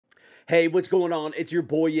Hey, what's going on? It's your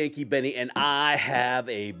boy Yankee Benny, and I have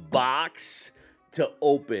a box to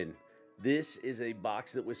open. This is a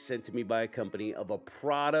box that was sent to me by a company of a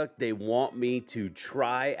product they want me to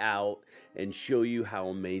try out and show you how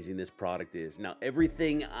amazing this product is. Now,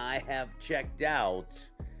 everything I have checked out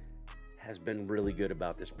has been really good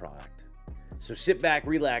about this product. So sit back,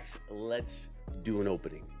 relax, let's do an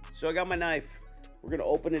opening. So I got my knife. We're gonna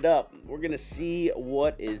open it up. We're gonna see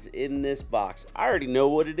what is in this box. I already know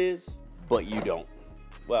what it is, but you don't.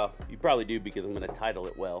 Well, you probably do because I'm gonna title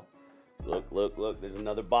it well. Look, look, look, there's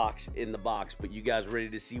another box in the box, but you guys ready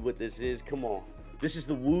to see what this is? Come on. This is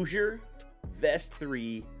the Woojer Vest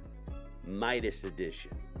 3 Midas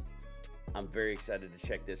Edition. I'm very excited to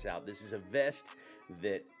check this out. This is a vest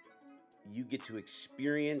that you get to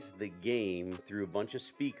experience the game through a bunch of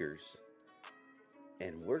speakers,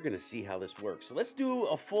 and we're gonna see how this works. So let's do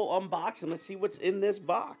a full unboxing. Let's see what's in this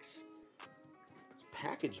box. It's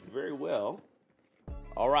packaged very well.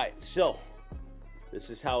 All right, so this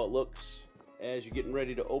is how it looks as you're getting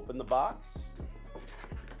ready to open the box.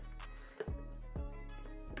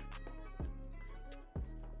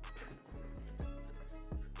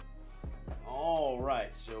 All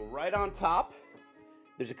right, so right on top,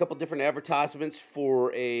 there's a couple different advertisements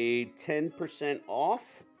for a 10% off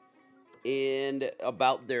and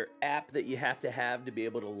about their app that you have to be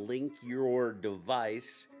able to link your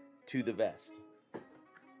device to the vest.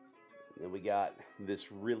 And then we got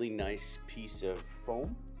this really nice piece of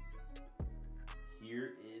foam.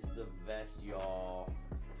 Here is the vest, y'all.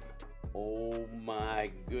 Oh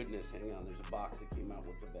my goodness. Hang on, there's a box that came out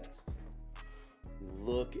with the vest.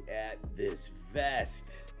 Look at this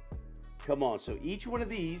vest. Come on, so each one of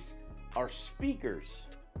these are speakers.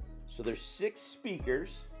 So there's 6 speakers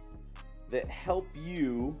that help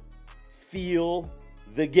you feel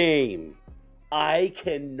the game. I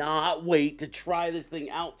cannot wait to try this thing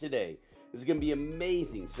out today. This is gonna be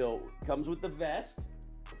amazing. So it comes with the vest.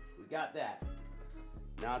 We got that.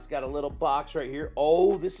 Now it's got a little box right here.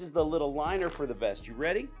 Oh, this is the little liner for the vest. You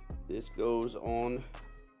ready? This goes on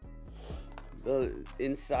the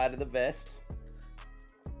inside of the vest.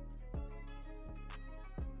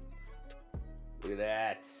 Look at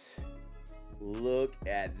that. Look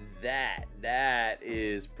at that. That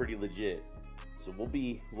is pretty legit. So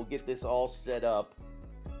we'll get this all set up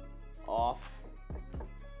off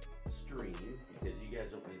stream because you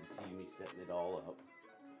guys don't need to see me setting it all up.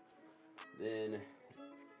 Then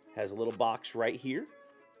has a little box right here.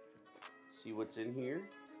 See what's in here?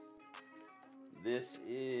 This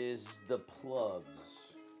is the plugs.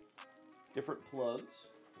 Different plugs.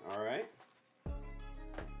 All right.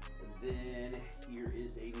 Then here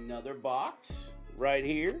is another box right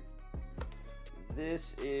here.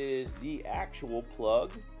 This is the actual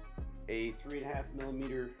plug, a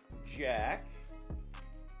 3.5mm jack,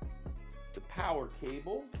 the power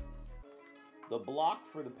cable, the block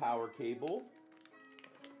for the power cable,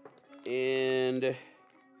 and it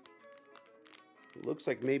looks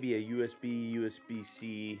like maybe a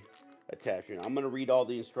USB-C attachment. I'm gonna read all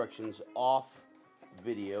the instructions off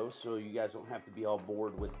video so you guys don't have to be all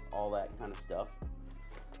bored with all that kind of stuff.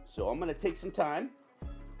 So I'm gonna take some time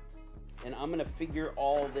and I'm gonna figure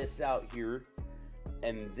all this out here,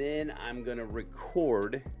 and then I'm gonna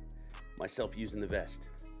record myself using the vest.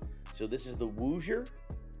 So this is the Woojer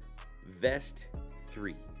Vest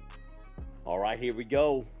 3. All right, here we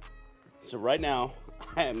go. So right now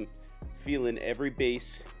I am feeling every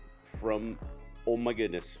bass from, oh my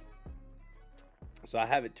goodness. So I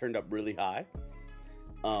have it turned up really high.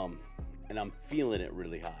 And I'm feeling it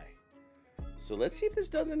really high. So let's see if this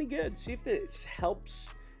does any good. See if this helps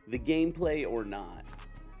the gameplay or not.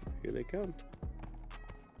 Here they come.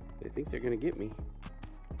 They think they're gonna get me.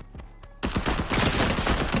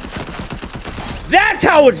 That's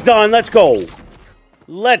how it's done. Let's go.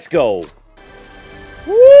 Let's go.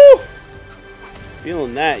 Woo!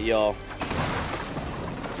 Feeling that, y'all.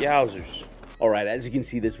 Yowzers. All right, as you can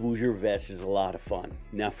see, this Woojer vest is a lot of fun.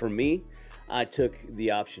 Now for me, I took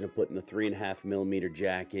the option of putting the 3.5mm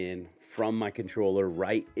jack in from my controller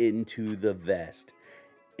right into the vest.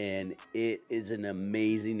 And it is an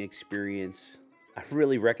amazing experience. I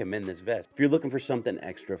really recommend this vest. If you're looking for something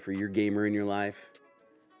extra for your gamer in your life,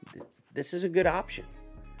 this is a good option.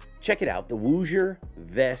 Check it out, the Woojer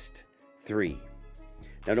Vest 3.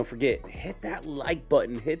 Now don't forget, hit that like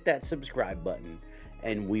button, hit that subscribe button,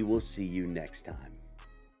 and we will see you next time.